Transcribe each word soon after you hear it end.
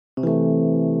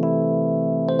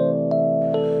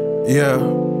Yeah.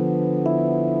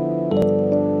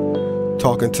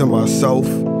 Talking to myself.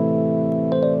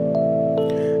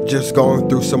 Just going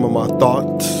through some of my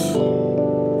thoughts.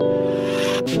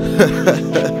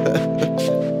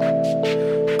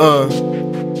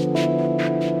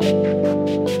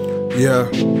 Yeah.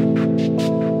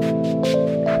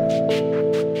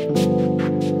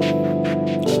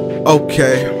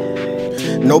 Okay.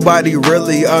 Nobody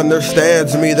really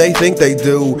understands me, they think they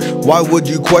do. Why would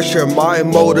you question my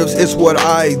motives? It's what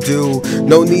I do.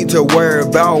 No need to worry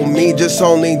about me, just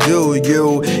only do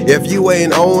you. If you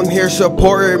ain't on here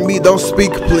supporting me, don't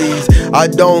speak please. I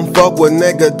don't fuck with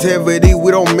negativity,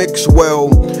 we don't mix well.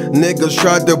 Niggas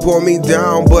tried to pull me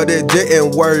down, but it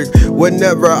didn't work.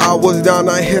 Whenever I was down,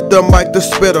 I hit the mic to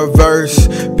spit a verse.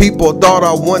 People thought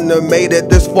I wouldn't have made it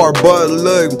this far, but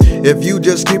look, if you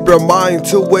just keep your mind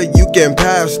to it, you can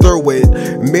pass through it.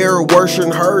 Mere words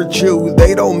shouldn't hurt you,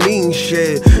 they don't mean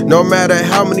shit. No matter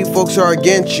how many folks are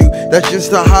against you, that's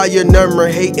just a higher number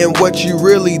hating what you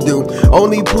really do.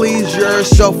 Only please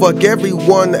yourself, fuck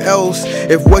everyone else.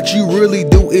 If what you really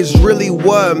do is really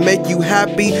what make you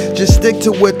happy, just stick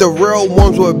to it. The real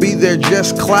ones will be there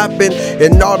just clapping,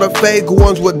 and all the fake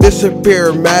ones will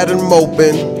disappear mad and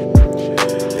moping.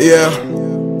 Yeah.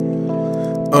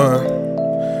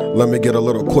 Let me get a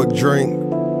little quick drink.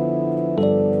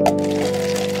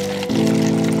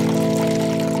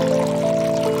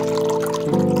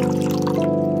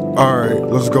 Alright,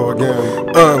 let's go again.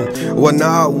 When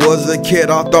I was a kid,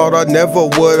 I thought I never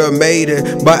would've made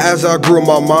it. But as I grew,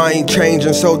 my mind changed,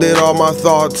 and so did all my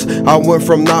thoughts. I went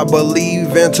from not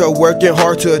believing to working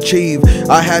hard to achieve.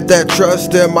 I had that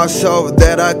trust in myself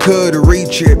that I could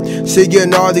reach it.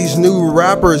 Seeing all these new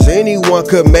rappers, anyone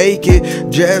could make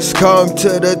it. Just come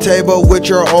to the table with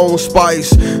your own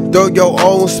spice. Throw your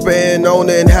own spin on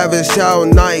it and have it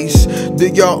sound nice. Do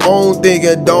your own thing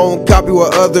and don't copy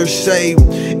what others say.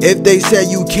 If they say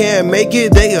you can't make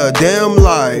it, they a damn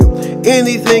lie.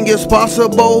 Anything is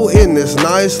possible in this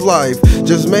nice life.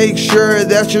 Just make sure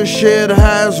that your shit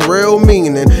has real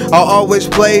meaning. I'll always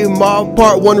play my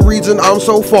part, one reason I'm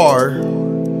so far.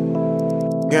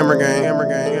 Gamer gang, gamer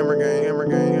gang.